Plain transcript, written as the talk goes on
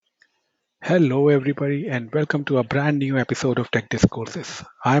Hello, everybody, and welcome to a brand new episode of Tech Discourses.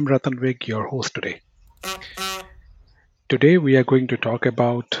 I'm Ratan Vig, your host today. Today, we are going to talk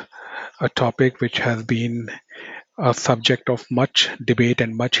about a topic which has been a subject of much debate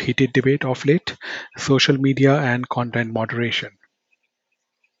and much heated debate of late: social media and content moderation.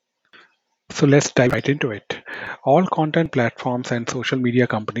 So, let's dive right into it. All content platforms and social media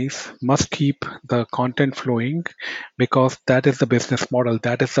companies must keep the content flowing because that is the business model,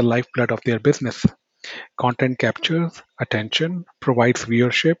 that is the lifeblood of their business. Content captures attention, provides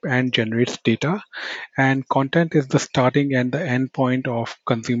viewership, and generates data. And content is the starting and the end point of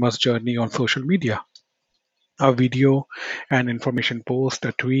consumers' journey on social media. A video, an information post,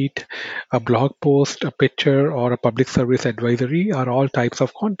 a tweet, a blog post, a picture, or a public service advisory are all types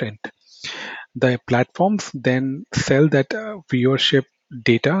of content. The platforms then sell that viewership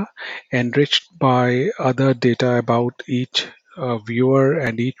data enriched by other data about each viewer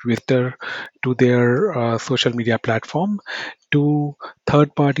and each visitor to their social media platform to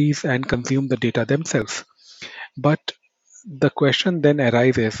third parties and consume the data themselves. But the question then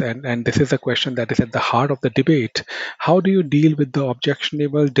arises, and this is a question that is at the heart of the debate: how do you deal with the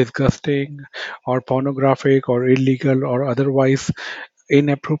objectionable, disgusting, or pornographic, or illegal, or otherwise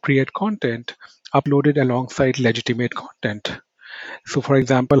inappropriate content uploaded alongside legitimate content? So, for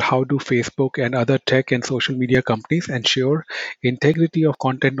example, how do Facebook and other tech and social media companies ensure integrity of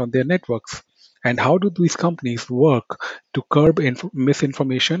content on their networks? And how do these companies work to curb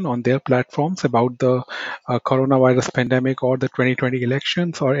misinformation on their platforms about the coronavirus pandemic or the 2020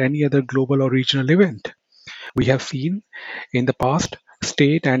 elections or any other global or regional event? We have seen in the past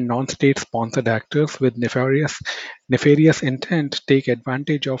state and non-state sponsored actors with nefarious intent take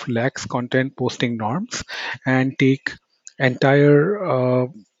advantage of lax content posting norms and take entire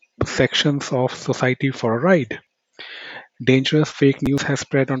sections of society for a ride. Dangerous fake news has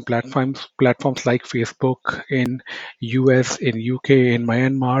spread on platforms like Facebook in US, in UK, in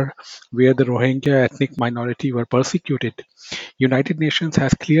Myanmar, where the Rohingya ethnic minority were persecuted. United Nations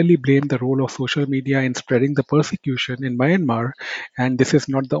has clearly blamed the role of social media in spreading the persecution in Myanmar, and this is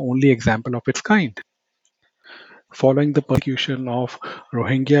not the only example of its kind. Following the persecution of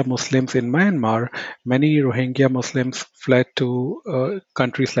Rohingya Muslims in Myanmar, many Rohingya Muslims fled to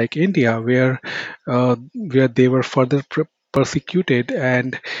countries like India, where they were further persecuted,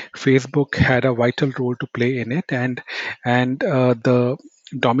 and Facebook had a vital role to play in it, and the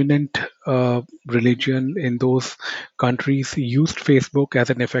dominant religion in those countries used Facebook as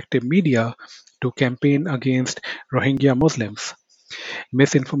an effective media to campaign against Rohingya Muslims.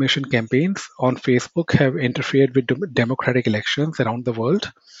 Misinformation campaigns on Facebook have interfered with democratic elections around the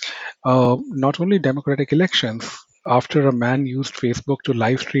world. Not only democratic elections, after a man used Facebook to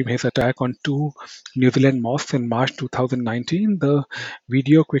live stream his attack on two New Zealand mosques in March 2019, the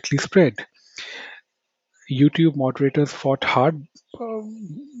video quickly spread. YouTube moderators fought hard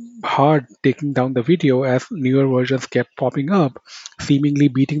taking down the video as newer versions kept popping up, seemingly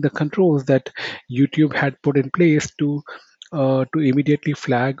beating the controls that YouTube had put in place to immediately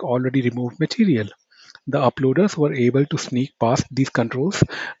flag already removed material. The uploaders were able to sneak past these controls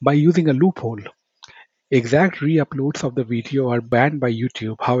by using a loophole. Exact re-uploads of the video are banned by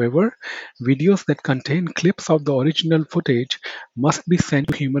YouTube. However, videos that contain clips of the original footage must be sent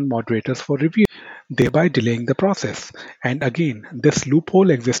to human moderators for review, thereby delaying the process. And again, this loophole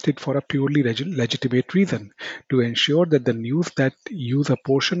existed for a purely legitimate reason: to ensure that the news that use a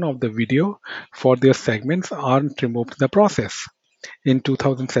portion of the video for their segments aren't removed in the process. In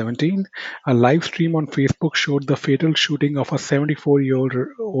 2017, a live stream on Facebook showed the fatal shooting of a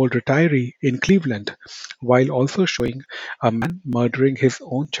 74-year-old retiree in Cleveland, while also showing a man murdering his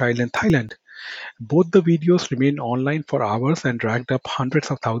own child in Thailand. Both the videos remained online for hours and racked up hundreds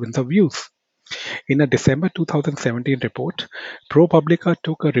of thousands of views. In a December 2017 report, ProPublica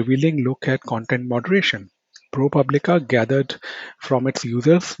took a revealing look at content moderation. ProPublica gathered from its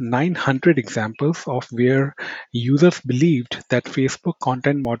users 900 examples of where users believed that Facebook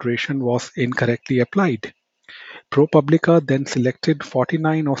content moderation was incorrectly applied. ProPublica then selected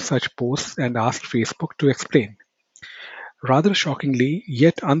 49 of such posts and asked Facebook to explain. Rather shockingly,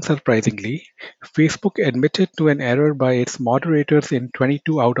 yet unsurprisingly, Facebook admitted to an error by its moderators in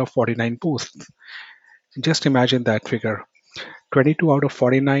 22 out of 49 posts. Just imagine that figure. 22 out of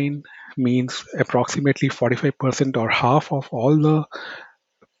 49 means approximately 45% or half of all the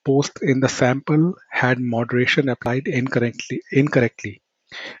posts in the sample had moderation applied incorrectly.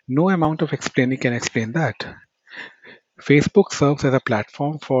 No amount of explaining can explain that. Facebook serves as a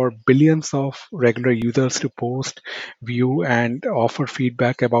platform for billions of regular users to post, view, and offer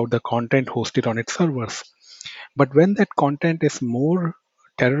feedback about the content hosted on its servers. But when that content is more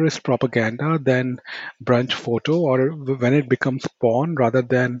terrorist propaganda than brunch photo, or when it becomes porn rather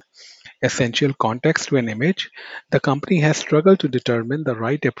than essential context to an image, the company has struggled to determine the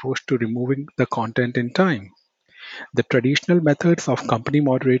right approach to removing the content in time. The traditional methods of company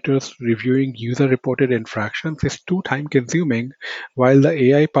moderators reviewing user reported infractions is too time consuming, while the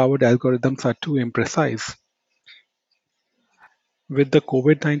AI powered algorithms are too imprecise. With the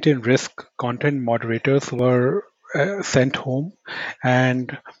COVID 19 risk, content moderators were sent home,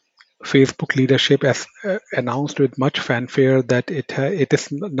 and Facebook leadership has announced with much fanfare that it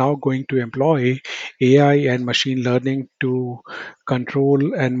is now going to employ AI and machine learning to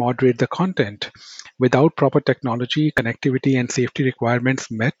control and moderate the content. Without proper technology, connectivity, and safety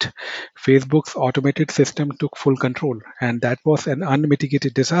requirements met, Facebook's automated system took full control, and that was an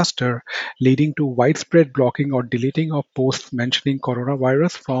unmitigated disaster, leading to widespread blocking or deleting of posts mentioning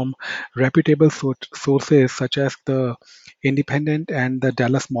coronavirus from reputable sources such as the Independent and the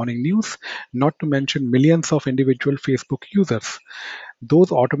Dallas Morning News, not to mention millions of individual Facebook users.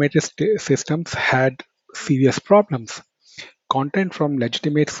 Those automated systems had serious problems. Content from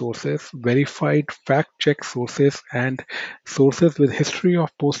legitimate sources, verified fact check sources, and sources with history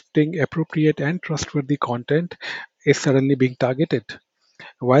of posting appropriate and trustworthy content is suddenly being targeted.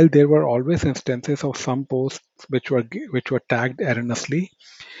 While there were always instances of some posts which were tagged erroneously,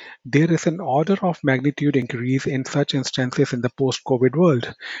 there is an order of magnitude increase in such instances in the post-COVID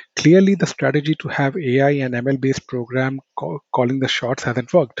world. Clearly, the strategy to have AI and ML-based program calling the shots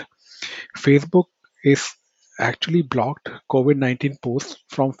hasn't worked. Facebook is actually blocked COVID-19 posts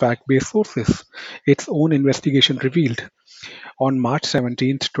from fact-based sources. Its own investigation revealed. On March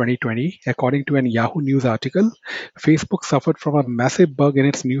 17, 2020, according to an Yahoo News article, Facebook suffered from a massive bug in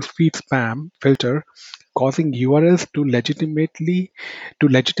its newsfeed spam filter, causing URLs to legitimate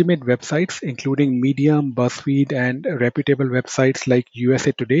websites, including Medium, BuzzFeed, and reputable websites like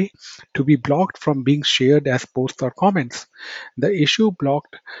USA Today, to be blocked from being shared as posts or comments. The issue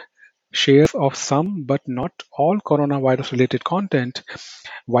blocked shares of some but not all coronavirus related content,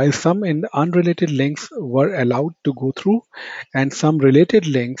 while some in unrelated links were allowed to go through and some related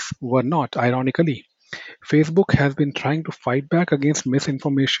links were not, ironically. Facebook has been trying to fight back against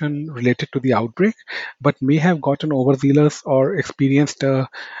misinformation related to the outbreak, but may have gotten overzealous or experienced a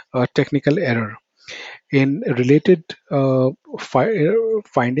technical error. In related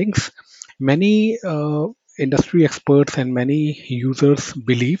findings, many industry experts and many users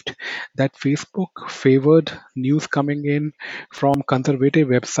believed that Facebook favored news coming in from conservative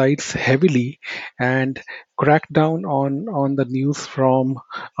websites heavily and cracked down on the news from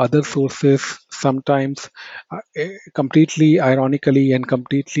other sources, sometimes completely ironically and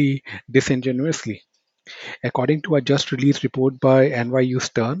completely disingenuously. According to a just released report by NYU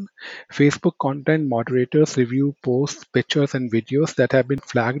Stern, Facebook content moderators review posts, pictures, and videos that have been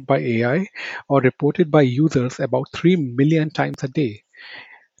flagged by AI or reported by users about 3 million times a day.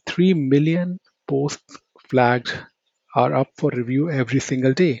 3 million posts flagged are up for review every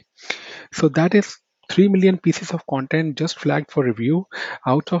single day. So that is 3 million pieces of content just flagged for review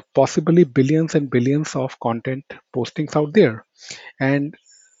out of possibly billions and billions of content postings out there. And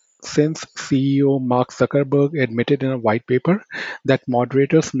since CEO Mark Zuckerberg admitted in a white paper that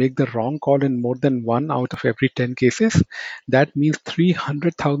moderators make the wrong call in more than 1 out of every 10 cases, that means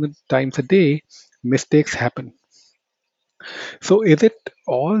 300,000 times a day mistakes happen. So, is it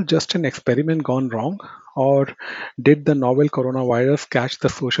all just an experiment gone wrong? Or did the novel coronavirus catch the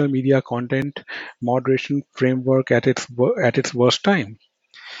social media content moderation framework at its worst time?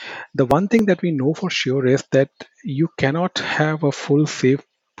 The one thing that we know for sure is that you cannot have a full safe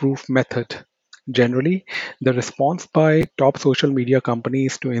proof method. Generally, the response by top social media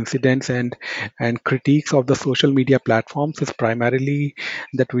companies to incidents and critiques of the social media platforms is primarily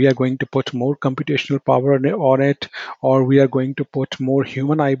that we are going to put more computational power on it, or we are going to put more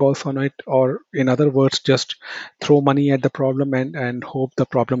human eyeballs on it, or in other words, just throw money at the problem and hope the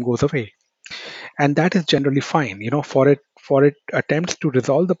problem goes away. And that is generally fine, for it attempts to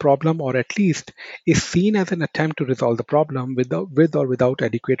resolve the problem, or at least is seen as an attempt to resolve the problem with or without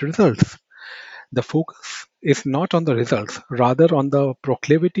adequate results. The focus is not on the results, rather on the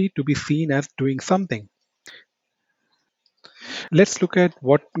proclivity to be seen as doing something. Let's look at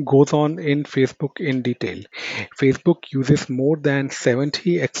what goes on in Facebook in detail. Facebook uses more than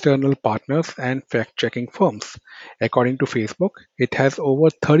 70 external partners and fact checking firms. According to Facebook, it has over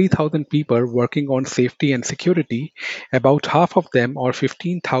 30,000 people working on safety and security. About half of them, or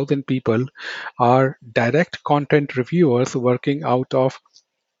 15,000 people, are direct content reviewers working out of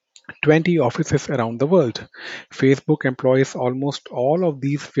 20 offices around the world. Facebook employs almost all of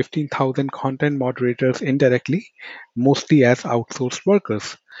these 15,000 content moderators indirectly, mostly as outsourced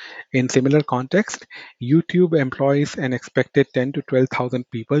workers. In similar context, YouTube employs an expected 10 to 12,000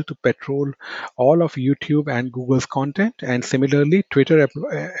 people to patrol all of YouTube and Google's content, and similarly, Twitter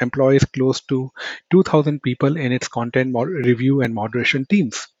employs close to 2,000 people in its content review and moderation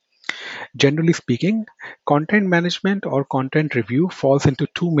teams. Generally speaking, content management or content review falls into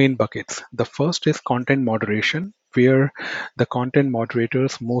two main buckets. The first is content moderation, where the content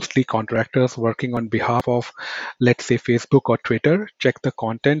moderators, mostly contractors working on behalf of, let's say, Facebook or Twitter, check the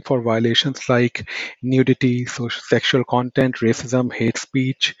content for violations like nudity, sexual content, racism, hate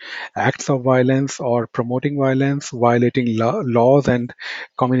speech, acts of violence, or promoting violence, violating laws and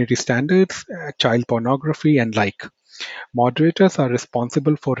community standards, child pornography, and like. Moderators are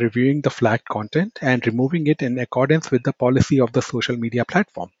responsible for reviewing the flagged content and removing it in accordance with the policy of the social media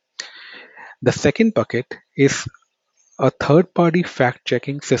platform. The second bucket is a third party fact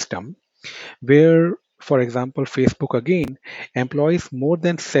checking system where, for example, Facebook again employs more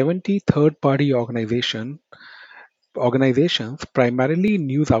than 70 third party organizations, primarily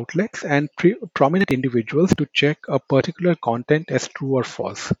news outlets and prominent individuals, to check a particular content as true or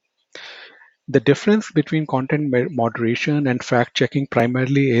false. The difference between content moderation and fact checking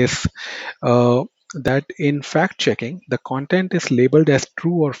primarily is uh, that in fact checking, the content is labeled as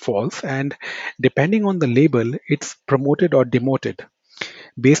true or false, and depending on the label, it's promoted or demoted.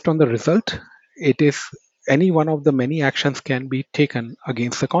 Based on the result, it is any one of the many actions can be taken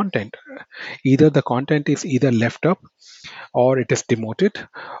against the content. Either the content is either left up, or it is demoted,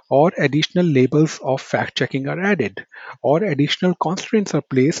 or additional labels of fact checking are added, or additional constraints are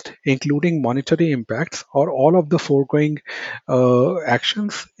placed, including monetary impacts, or all of the foregoing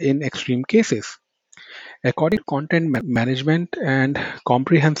actions in extreme cases. According to Content Management and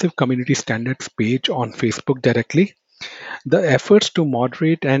Comprehensive Community Standards page on Facebook directly, the efforts to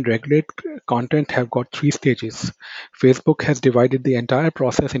moderate and regulate content have got three stages. Facebook has divided the entire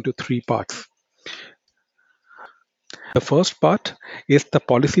process into three parts. The first part is the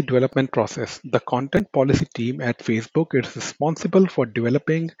policy development process. The content policy team at Facebook is responsible for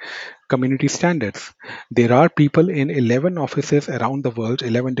developing community standards. There are people in 11 offices around the world,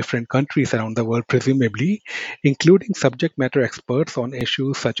 11 different countries around the world, presumably, including subject matter experts on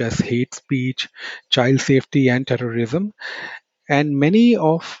issues such as hate speech, child safety, and terrorism. And many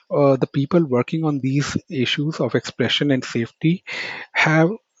of the people working on these issues of expression and safety have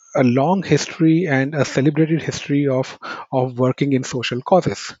a long history and a celebrated history of working in social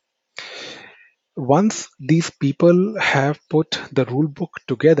causes. Once these people have put the rule book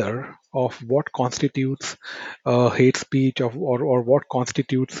together of what constitutes hate speech or what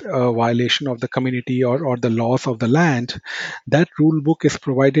constitutes a violation of the community or the laws of the land, that rule book is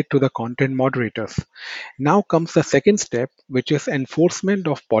provided to the content moderators. Now comes the second step, which is enforcement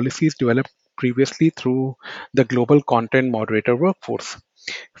of policies developed previously through the global content moderator workforce.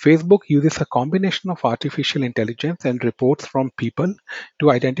 Facebook uses a combination of artificial intelligence and reports from people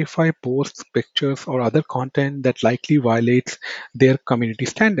to identify posts, pictures, or other content that likely violates their community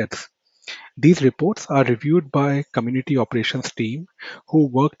standards. These reports are reviewed by community operations team who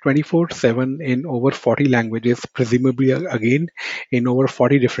work 24/7 in over 40 languages, presumably again in over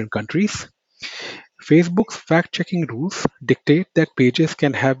 40 different countries. Facebook's fact-checking rules dictate that pages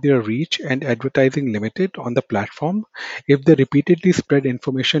can have their reach and advertising limited on the platform if they repeatedly spread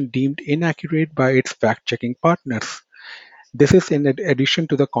information deemed inaccurate by its fact-checking partners. This is in addition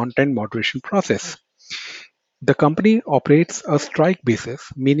to the content moderation process. The company operates a strike basis,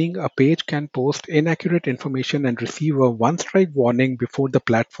 meaning a page can post inaccurate information and receive a one strike warning before the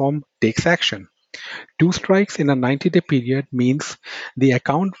platform takes action. Two strikes in a 90-day period means the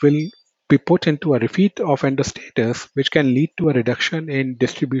account will be put into a repeat offender status, which can lead to a reduction in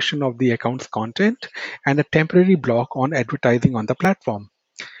distribution of the account's content and a temporary block on advertising on the platform.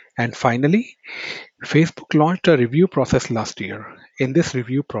 And finally, Facebook launched a review process last year. In this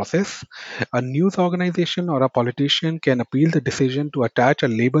review process, a news organization or a politician can appeal the decision to attach a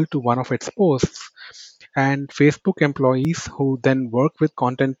label to one of its posts, and Facebook employees who then work with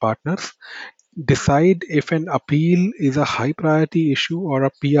content partners decide if an appeal is a high priority issue or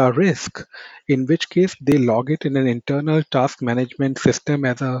a PR risk, in which case they log it in an internal task management system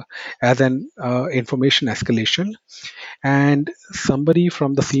as an information escalation, and somebody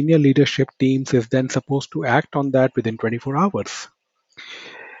from the senior leadership teams is then supposed to act on that within 24 hours.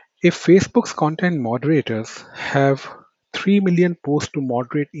 If Facebook's content moderators have 3 million posts to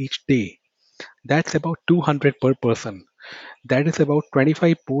moderate each day, that's about 200 per person. That is about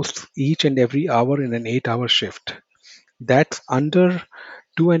 25 posts each and every hour in an 8-hour shift. That's under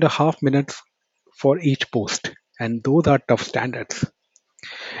 2.5 minutes for each post, and those are tough standards.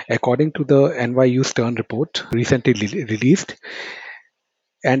 According to the NYU Stern report recently released,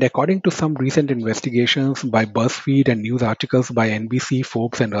 and according to some recent investigations by BuzzFeed and news articles by NBC,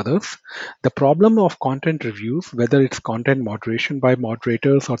 Forbes, and others, the problem of content reviews, whether it's content moderation by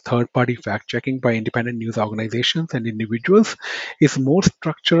moderators or third party fact checking by independent news organizations and individuals, is more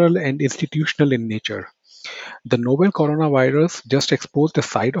structural and institutional in nature. The novel coronavirus just exposed a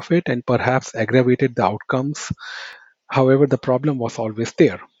side of it and perhaps aggravated the outcomes. However, the problem was always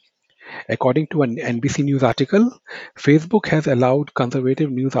there. According to an NBC News article, Facebook has allowed conservative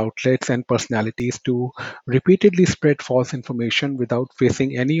news outlets and personalities to repeatedly spread false information without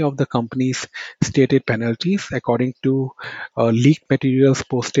facing any of the company's stated penalties, according to leaked materials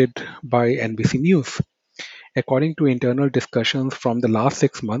posted by NBC News. According to internal discussions from the last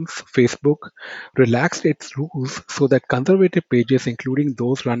 6 months, Facebook relaxed its rules so that conservative pages, including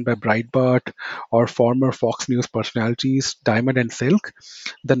those run by Breitbart or former Fox News personalities Diamond and Silk,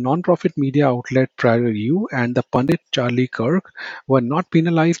 the non-profit media outlet PrairieView, and the pundit Charlie Kirk, were not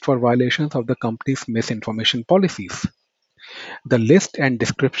penalized for violations of the company's misinformation policies. The list and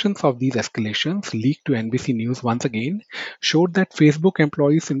descriptions of these escalations, leaked to NBC News once again, showed that Facebook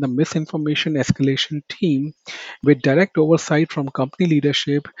employees in the misinformation escalation team, with direct oversight from company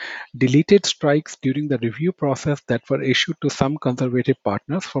leadership, deleted strikes during the review process that were issued to some conservative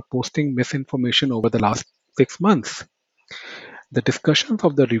partners for posting misinformation over the last 6 months. The discussions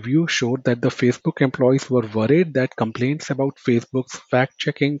of the review showed that the Facebook employees were worried that complaints about Facebook's fact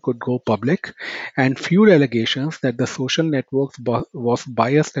checking could go public and fueled allegations that the social network was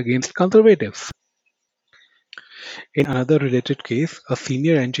biased against conservatives. In another related case, a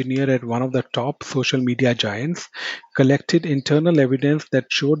senior engineer at one of the top social media giants collected internal evidence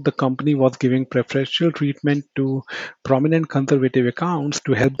that showed the company was giving preferential treatment to prominent conservative accounts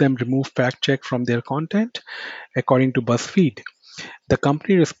to help them remove fact check from their content, according to BuzzFeed. The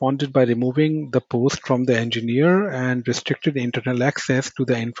company responded by removing the post from the engineer and restricted internal access to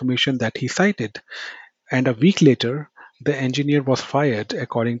the information that he cited. And a week later, the engineer was fired,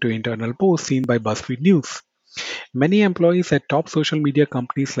 according to internal posts seen by BuzzFeed News. Many employees at top social media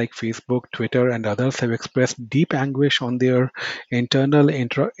companies like Facebook, Twitter, and others have expressed deep anguish on their internal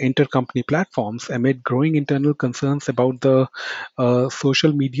intercompany platforms amid growing internal concerns about the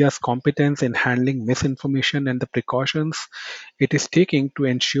social media's competence in handling misinformation and the precautions it is taking to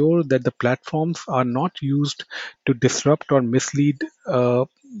ensure that the platforms are not used to disrupt or mislead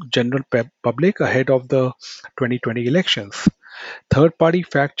general public ahead of the 2020 elections. Third party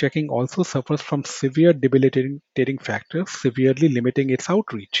fact checking also suffers from severe debilitating factors, severely limiting its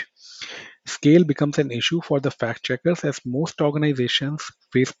outreach. Scale becomes an issue for the fact checkers as most organizations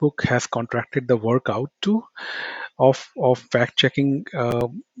Facebook has contracted the work out to of fact checking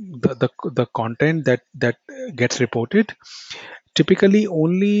the content that gets reported typically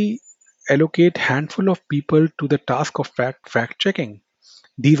only allocate handful of people to the task of fact checking.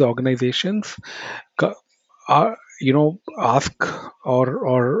 These organizations co- are ask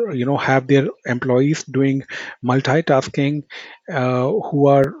or have their employees doing multitasking who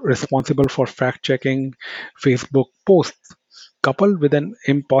are responsible for fact checking Facebook posts, coupled with an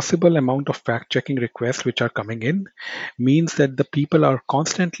impossible amount of fact checking requests which are coming in, means that the people are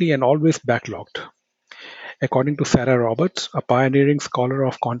constantly and always backlogged. According to Sarah Roberts, a pioneering scholar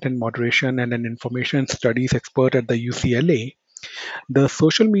of content moderation and an information studies expert at the UCLA, the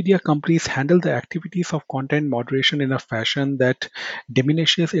social media companies handle the activities of content moderation in a fashion that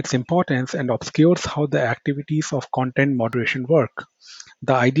diminishes its importance and obscures how the activities of content moderation work.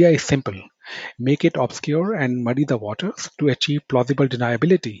 The idea is simple: make it obscure and muddy the waters to achieve plausible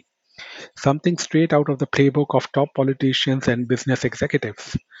deniability, something straight out of the playbook of top politicians and business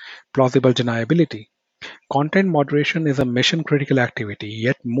executives. Plausible deniability. Content moderation is a mission critical activity,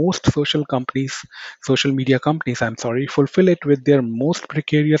 yet most social media companies, fulfill it with their most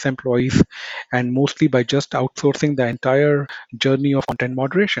precarious employees and mostly by just outsourcing the entire journey of content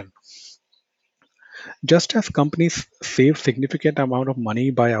moderation. Just as companies save significant amount of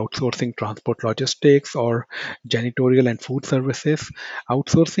money by outsourcing transport logistics or janitorial and food services,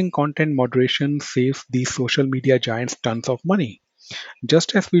 outsourcing content moderation saves these social media giants tons of money.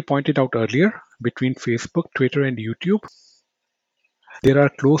 Just as we pointed out earlier, between Facebook, Twitter, and YouTube, there are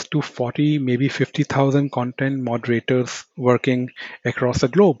close to 40, maybe 50,000 content moderators working across the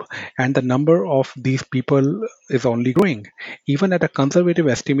globe, and the number of these people is only growing. Even at a conservative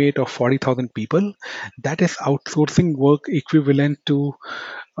estimate of 40,000 people, that is outsourcing work equivalent to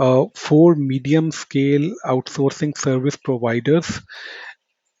four medium scale outsourcing service providers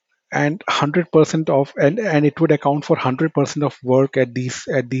and 100% of and it would account for 100% of work at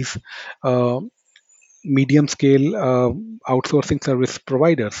these uh, medium scale outsourcing service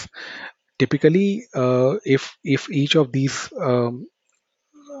providers. Typically, if each of these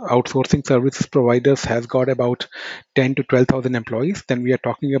outsourcing services providers has got about 10 to 12,000 employees, then we are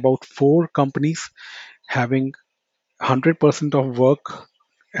talking about four companies having 100% of work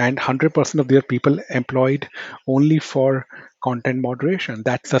and 100% of their people employed only for content moderation.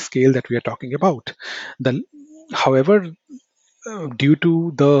 That's the scale that we are talking about. The However, due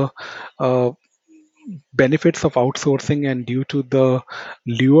to the uh, benefits of outsourcing and due to the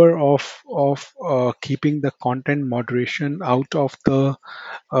lure of keeping the content moderation out of the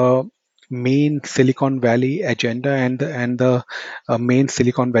uh, main Silicon Valley agenda and the main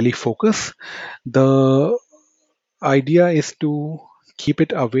Silicon Valley focus, the idea is to keep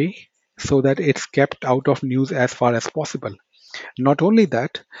it away so that it's kept out of news as far as possible. Not only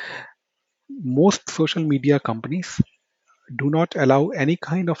that, most social media companies do not allow any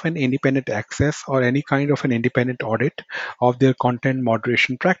kind of an independent access or any kind of an independent audit of their content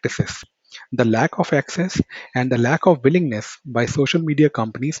moderation practices. The lack of access and the lack of willingness by social media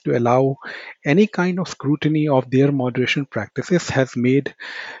companies to allow any kind of scrutiny of their moderation practices has made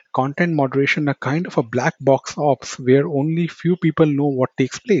content moderation a kind of a black box ops where only few people know what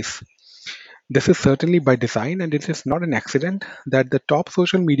takes place. This is certainly by design, and it is not an accident that the top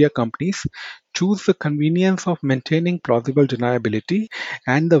social media companies choose the convenience of maintaining plausible deniability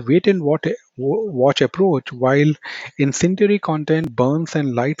and the watch approach, while incendiary content burns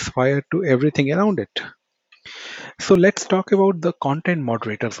and lights fire to everything around it. So let's talk about the content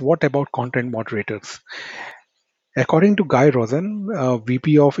moderators. What about content moderators? According to Guy Rosen,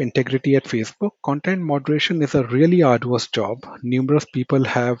 VP of Integrity at Facebook, content moderation is a really arduous job. Numerous people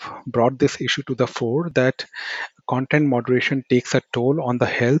have brought this issue to the fore that content moderation takes a toll on the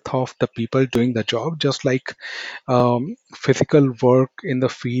health of the people doing the job, just like physical work in the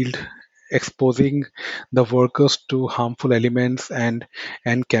field exposing the workers to harmful elements and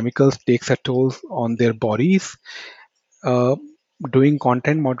chemicals takes a toll on their bodies. uh, Doing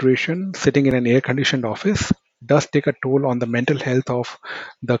content moderation, sitting in an air conditioned office, does take a toll on the mental health of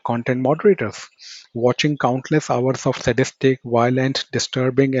the content moderators. Watching countless hours of sadistic, violent,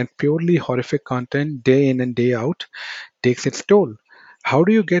 disturbing, and purely horrific content day in and day out takes its toll. How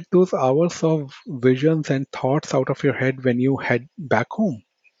do you get those hours of visions and thoughts out of your head when you head back home?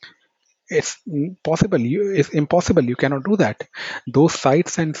 It's impossible. You cannot do that. Those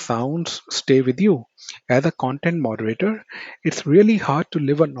sights and sounds stay with you. As a content moderator, it's really hard to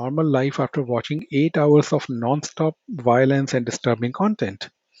live a normal life after watching 8 hours of non-stop violence and disturbing content.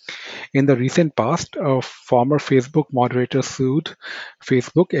 In the recent past, a former Facebook moderator sued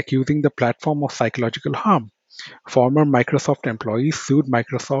Facebook, accusing the platform of psychological harm. Former Microsoft employees sued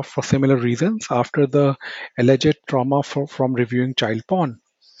Microsoft for similar reasons after the alleged trauma from reviewing child porn.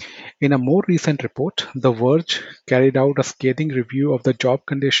 In a more recent report, The Verge carried out a scathing review of the job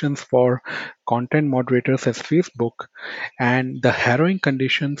conditions for content moderators at Facebook and the harrowing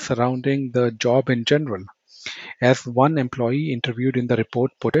conditions surrounding the job in general. As one employee interviewed in the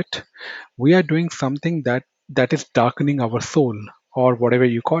report put it, we are doing something that is darkening our soul, or whatever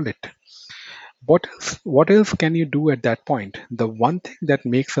you call it. What else can you do at that point? The one thing that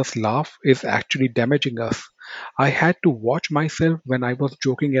makes us laugh is actually damaging us. I had to watch myself when I was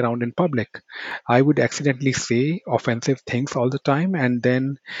joking around in public. I would accidentally say offensive things all the time and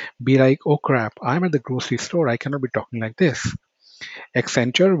then be like, oh crap, I'm at the grocery store. I cannot be talking like this.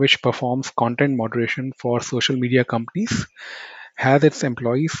 Accenture, which performs content moderation for social media companies, has its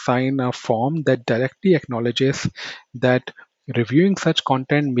employees sign a form that directly acknowledges that reviewing such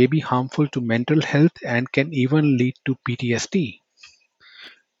content may be harmful to mental health and can even lead to PTSD.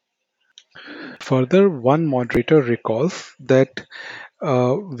 Further, one moderator recalls that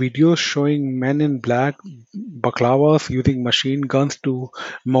videos showing men in black baklavas using machine guns to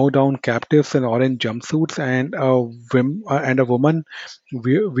mow down captives in orange jumpsuits and a woman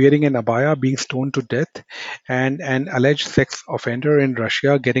wearing an abaya being stoned to death and an alleged sex offender in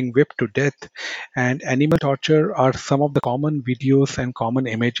Russia getting whipped to death and animal torture are some of the common videos and common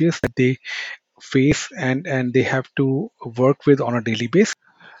images that they face and they have to work with on a daily basis.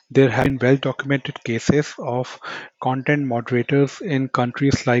 There have been well documented cases of content moderators in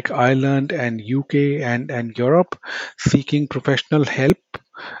countries like Ireland and UK and Europe seeking professional help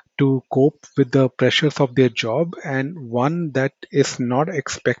to cope with the pressures of their job, and one that is not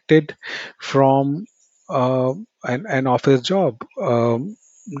expected from an office job.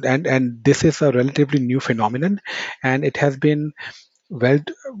 And this is a relatively new phenomenon, and it has been well,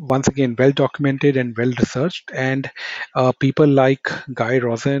 once again, well documented and well researched, and people like Guy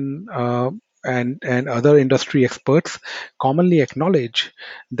Rosen and other industry experts commonly acknowledge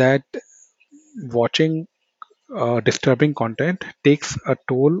that watching disturbing content takes a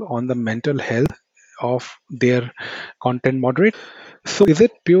toll on the mental health of their content moderators. So, is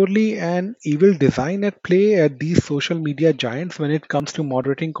it purely an evil design at play at these social media giants when it comes to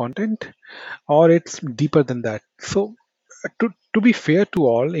moderating content, or it's deeper than that? So, to be fair to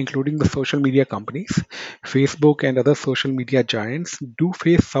all, including the social media companies, Facebook and other social media giants do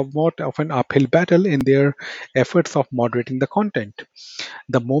face somewhat of an uphill battle in their efforts of moderating the content.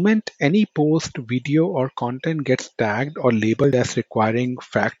 The moment any post, video, or content gets tagged or labeled as requiring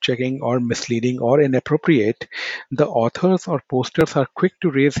fact checking or misleading or inappropriate, the authors or posters are quick to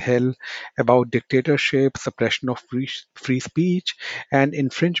raise hell about dictatorship, suppression of free speech, and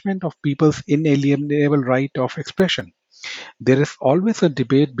infringement of people's inalienable right of expression. There is always a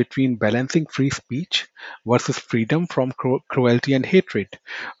debate between balancing free speech versus freedom from cruelty and hatred,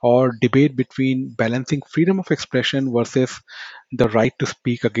 or debate between balancing freedom of expression versus the right to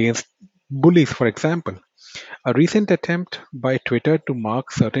speak against bullies, for example. A recent attempt by Twitter to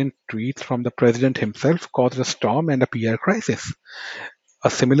mark certain tweets from the president himself caused a storm and a PR crisis.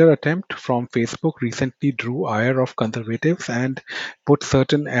 A similar attempt from Facebook recently drew ire of conservatives and put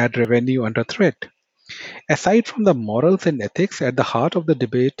certain ad revenue under threat. Aside from the morals and ethics, at the heart of the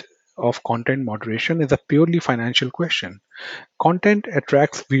debate of content moderation is a purely financial question. Content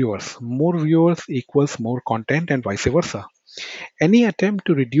attracts viewers. More viewers equals more content and vice versa. Any attempt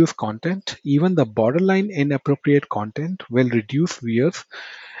to reduce content, even the borderline inappropriate content, will reduce viewers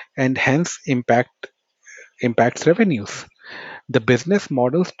and hence impacts revenues. The business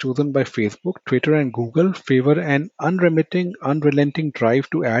models chosen by Facebook, Twitter, and Google favor an unrelenting drive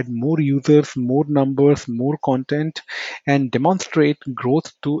to add more users, more numbers, more content, and demonstrate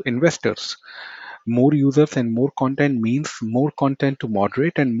growth to investors. More users and more content means more content to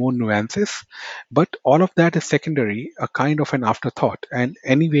moderate and more nuances, but all of that is secondary, a kind of an afterthought. And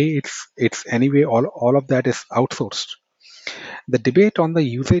anyway, it's anyway all of that is outsourced. The debate on the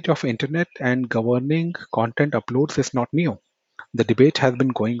usage of internet and governing content uploads is not new. The debate has been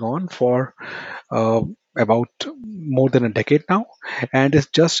going on for uh, about more than a decade now, and is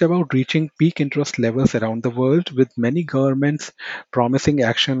just about reaching peak interest levels around the world, with many governments promising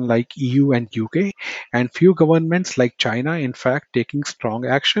action like EU and UK, and few governments like China, in fact, taking strong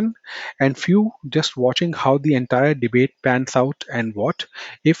action, and few just watching how the entire debate pans out and what,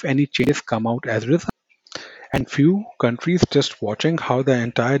 if any, changes come out as a result. And few countries just watching how the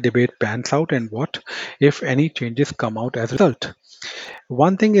entire debate pans out and what, if any, changes come out as a result.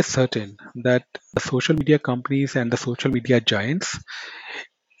 One thing is certain, that the social media companies and the social media giants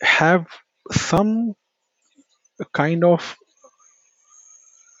have some kind of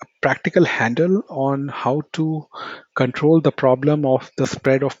practical handle on how to control the problem of the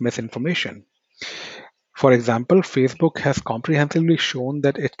spread of misinformation. For example, Facebook has comprehensively shown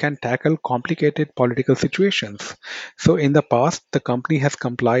that it can tackle complicated political situations. So, in the past, the company has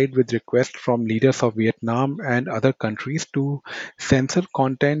complied with requests from leaders of Vietnam and other countries to censor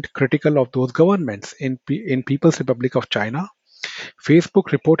content critical of those governments. In People's Republic of China, Facebook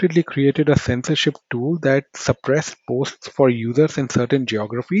reportedly created a censorship tool that suppressed posts for users in certain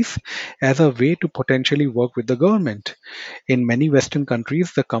geographies as a way to potentially work with the government. In many Western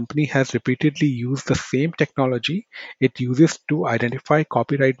countries, the company has repeatedly used the same technology it uses to identify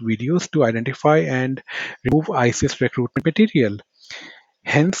copyright videos to identify and remove ISIS recruitment material.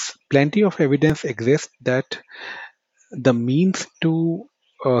 Hence, plenty of evidence exists that the means to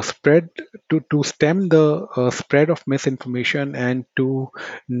spread to stem the spread of misinformation and to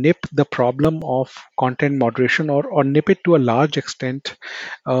nip the problem of content moderation, or nip it to a large extent,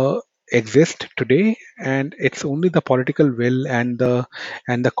 uh, exist today, and it's only the political will and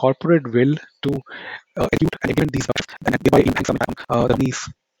the corporate will to execute and implement these structures, and thereby impact some impact on the company's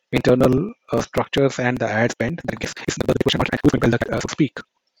internal structures and the ad spend that gives is the question mark, and who's going to build that, so to speak.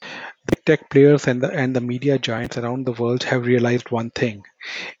 Big tech players and the media giants around the world have realized one thing: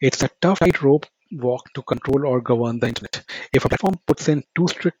 it's a tough tightrope walk to control or govern the internet. If a platform puts in too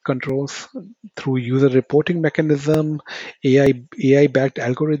strict controls through user reporting mechanism, AI-backed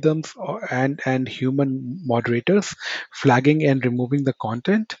algorithms, and human moderators flagging and removing the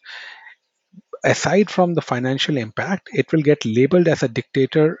content, aside from the financial impact, it will get labeled as a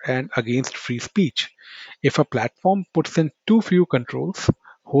dictator and against free speech. If a platform puts in too few controls,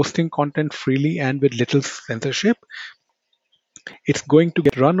 hosting content freely and with little censorship, it's going to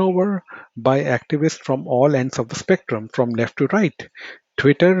get run over by activists from all ends of the spectrum, from left to right,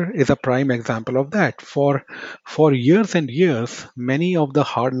 Twitter is a prime example of that. For years and years, many of the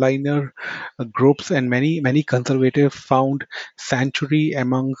hardliner groups and many conservatives found sanctuary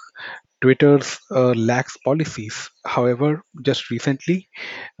among Twitter's lax policies. However, just recently,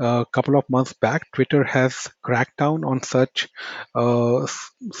 a couple of months back, Twitter has cracked down on such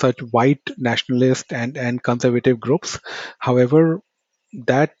white nationalist and conservative groups. However,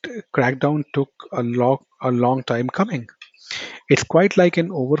 that crackdown took a long time coming. It's quite like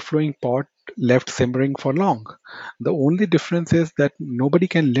an overflowing pot left simmering for long. The only difference is that nobody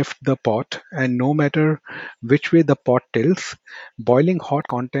can lift the pot, and no matter which way the pot tilts, boiling hot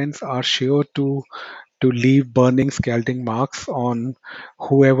contents are sure to leave burning, scalding marks on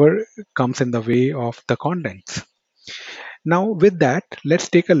whoever comes in the way of the contents. Now, with that, let's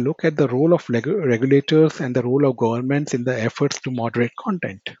take a look at the role of regulators and the role of governments in the efforts to moderate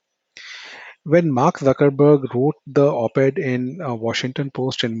content. When Mark Zuckerberg wrote the op-ed in Washington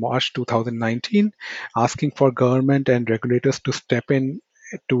Post in March 2019, asking for government and regulators to step in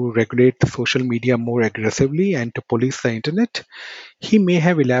to regulate social media more aggressively and to police the internet, he may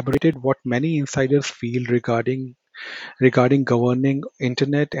have elaborated what many insiders feel regarding governing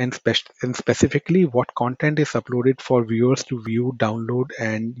internet and specifically what content is uploaded for viewers to view, download,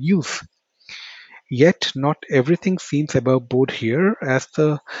 and use. Yet, not everything seems above board here, as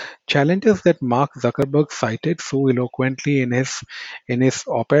the challenges that Mark Zuckerberg cited so eloquently in his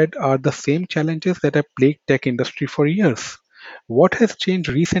op-ed are the same challenges that have plagued tech industry for years. What has changed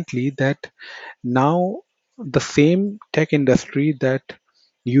recently that now the same tech industry that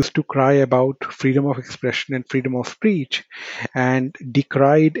used to cry about freedom of expression and freedom of speech and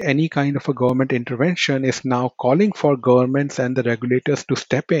decried any kind of a government intervention is now calling for governments and the regulators to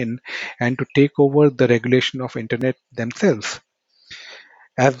step in and to take over the regulation of internet themselves.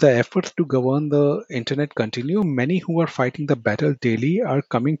 As the efforts to govern the internet continue, many who are fighting the battle daily are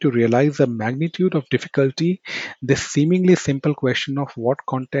coming to realize the magnitude of difficulty this seemingly simple question of what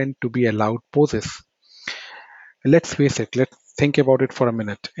content to be allowed poses. Let's face it, let's think about it for a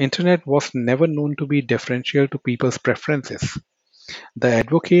minute. Internet was never known to be differential to people's preferences. The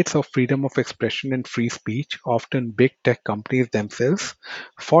advocates of freedom of expression and free speech, often big tech companies themselves,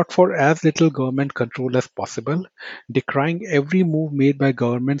 fought for as little government control as possible, decrying every move made by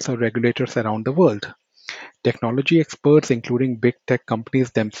governments or regulators around the world. Technology experts, including big tech companies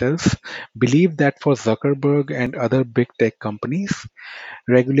themselves, believe that for Zuckerberg and other big tech companies,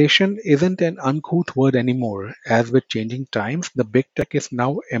 regulation isn't an uncouth word anymore. As with changing times, the big tech is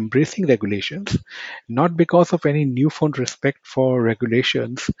now embracing regulations, not because of any newfound respect for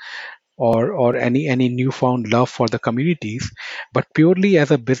regulations or any newfound love for the communities, but purely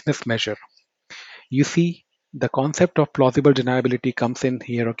as a business measure. You see, the concept of plausible deniability comes in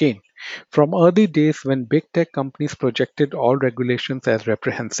here again. From early days when big tech companies projected all regulations as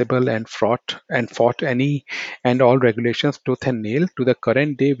reprehensible and fought any and all regulations tooth and nail to the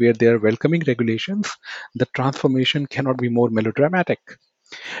current day where they are welcoming regulations, the transformation cannot be more melodramatic.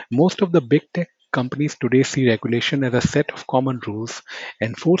 Most of the big tech companies today see regulation as a set of common rules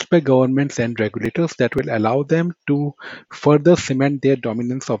enforced by governments and regulators that will allow them to further cement their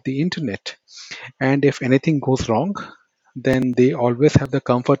dominance of the internet. And if anything goes wrong, then they always have the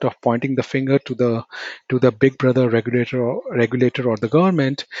comfort of pointing the finger to the big brother regulator or the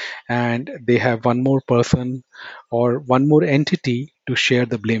government, and they have one more person or one more entity to share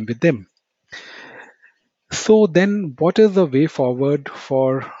the blame with them. So then what is the way forward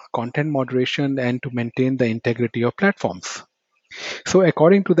for content moderation and to maintain the integrity of platforms? So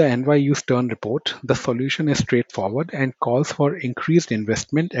according to the NYU Stern report, the solution is straightforward and calls for increased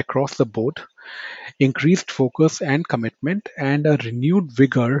investment across the board, increased focus and commitment, and a renewed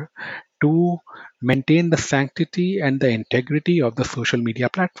vigor to maintain the sanctity and the integrity of the social media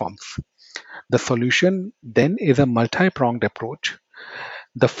platforms. The solution then is a multi-pronged approach.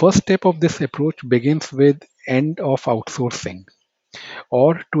 The first step of this approach begins with end of outsourcing,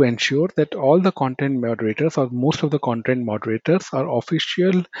 or to ensure that all the content moderators or most of the content moderators are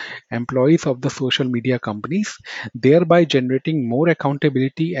official employees of the social media companies, thereby generating more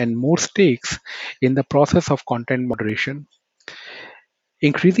accountability and more stakes in the process of content moderation.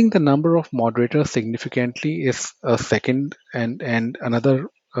 Increasing the number of moderators significantly is a second and another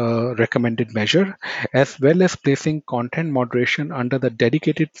recommended measure, as well as placing content moderation under the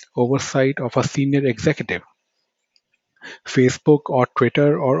dedicated oversight of a senior executive. Facebook or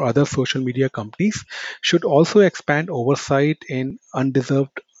Twitter or other social media companies should also expand oversight in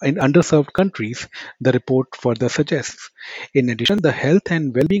underserved countries, the report further suggests. In addition, the health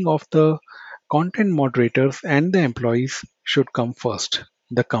and well-being of the content moderators and the employees should come first.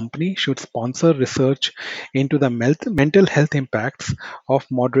 the company should sponsor research into the mental health impacts of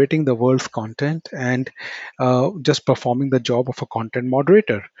moderating the world's content and just performing the job of a content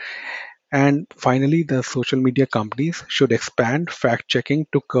moderator. And finally, the social media companies should expand fact checking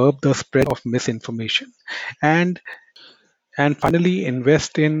to curb the spread of misinformation. And and finally,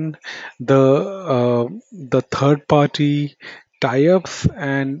 invest in the third party tie-ups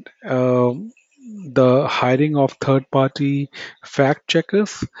and the hiring of third party fact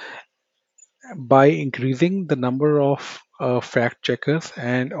checkers by increasing the number of fact checkers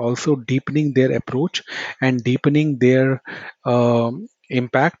and also deepening their approach and deepening their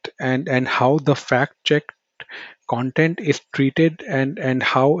impact and how the fact check content is treated and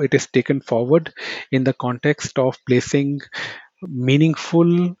how it is taken forward in the context of placing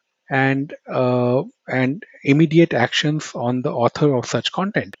meaningful and immediate actions on the author of such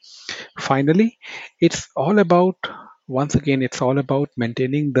content. Finally, it's all about once again it's all about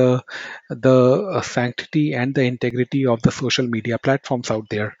maintaining the sanctity and the integrity of the social media platforms out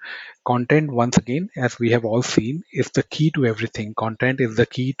there. Content, once again, as we have all seen, is the key to everything. Content is the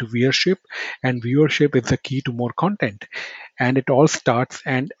key to viewership, and viewership is the key to more content. And it all starts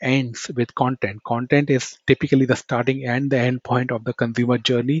and ends with content. Content is typically the starting and the end point of the consumer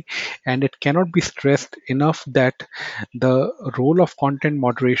journey, and it cannot be stressed enough that the role of content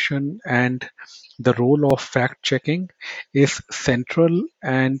moderation and the role of fact checking is central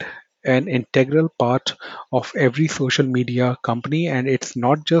and an integral part of every social media company, and it's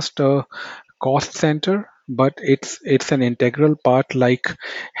not just a cost center, but it's an integral part, like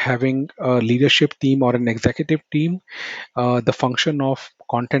having a leadership team or an executive team. The function of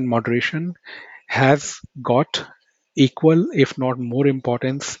content moderation has got equal, if not more,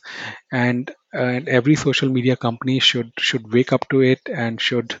 importance, and every social media company should wake up to it and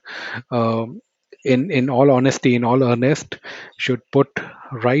should, in all honesty, in all earnest, should put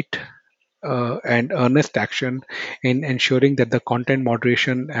right and earnest action in ensuring that the content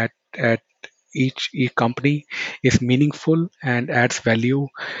moderation at each company is meaningful and adds value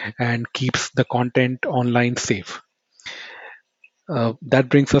and keeps the content online safe. That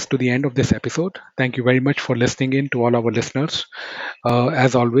brings us to the end of this episode. Thank you very much for listening in to all our listeners.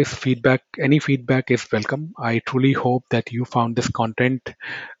 As always, any feedback is welcome. I truly hope that you found this content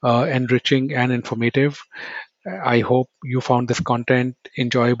enriching and informative. I hope you found this content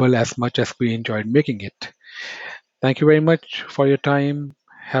enjoyable as much as we enjoyed making it. Thank you very much for your time.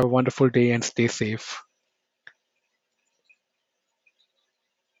 Have a wonderful day and stay safe.